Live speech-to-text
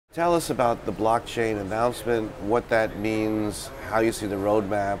Tell us about the blockchain announcement, what that means, how you see the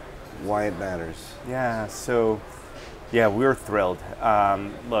roadmap, why it matters. We're thrilled.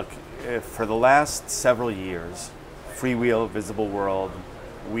 Look, for the last several years, Freewheel, Visible World,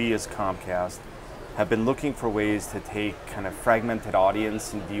 we as Comcast have been looking for ways to take kind of fragmented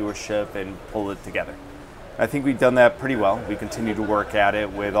audience and viewership and pull it together. I think we've done that pretty well. We continue to work at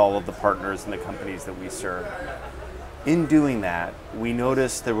it with all of the partners and the companies that we serve. In doing that, we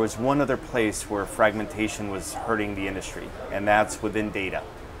noticed there was one other place where fragmentation was hurting the industry, and that's within data.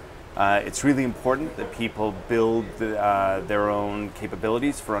 It's really important that people build their own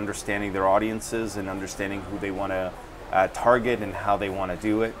capabilities for understanding their audiences and understanding who they want to target and how they want to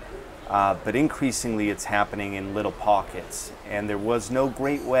do it. But increasingly it's happening in little pockets, and there was no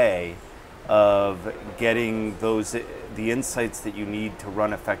great way of getting the insights that you need to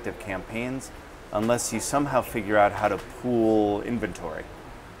run effective campaigns unless you somehow figure out how to pool inventory,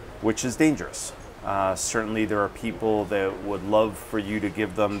 which is dangerous. Certainly there are people that would love for you to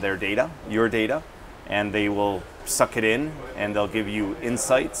give them their data, your data, and they will suck it in and they'll give you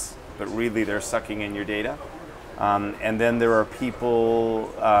insights, but really they're sucking in your data. And then there are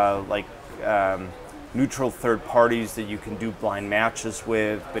people like neutral third parties that you can do blind matches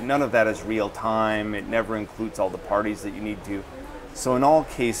with, but none of that is real time. It never includes all the parties that you need to. So in all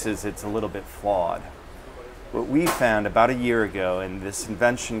cases, it's a little bit flawed. What we found about a year ago, and this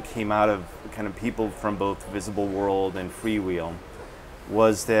invention came out of kind of people from both Visible World and Freewheel,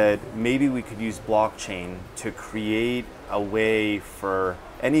 was that maybe we could use blockchain to create a way for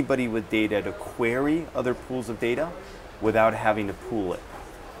anybody with data to query other pools of data without having to pool it.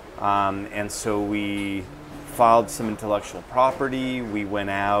 And so we filed some intellectual property, we went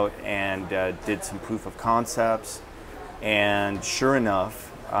out and did some proof of concepts, and sure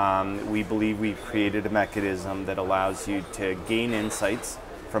enough, we believe we've created a mechanism that allows you to gain insights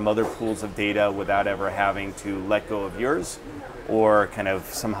from other pools of data without ever having to let go of yours or kind of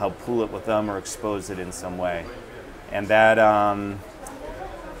somehow pool it with them or expose it in some way. And that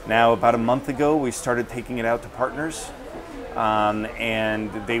now about a month ago, we started taking it out to partners,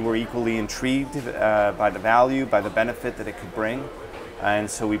 and they were equally intrigued by the value, by the benefit that it could bring. And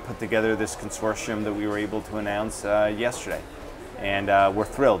so we put together this consortium that we were able to announce yesterday. And we're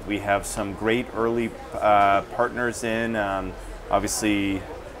thrilled. We have some great early partners in, obviously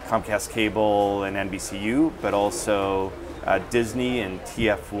Comcast Cable and NBCU, but also Disney and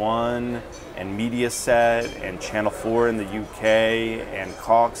TF1 and Mediaset and Channel 4 in the UK and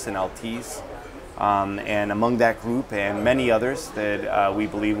Cox and Altice. And among that group and many others that we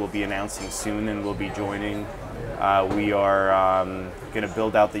believe will be announcing soon and will be joining, we are going to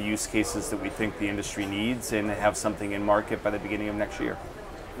build out the use cases that we think the industry needs and have something in market by the beginning of next year.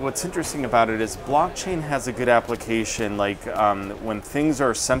 What's interesting about it is blockchain has a good application like when things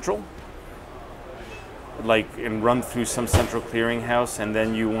are central, like and run through some central clearinghouse, and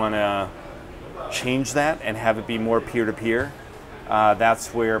then you want to change that and have it be more peer-to-peer.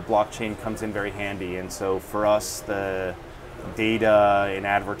 That's where blockchain comes in very handy. And so for us, the data in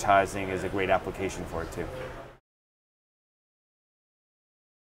advertising is a great application for it too.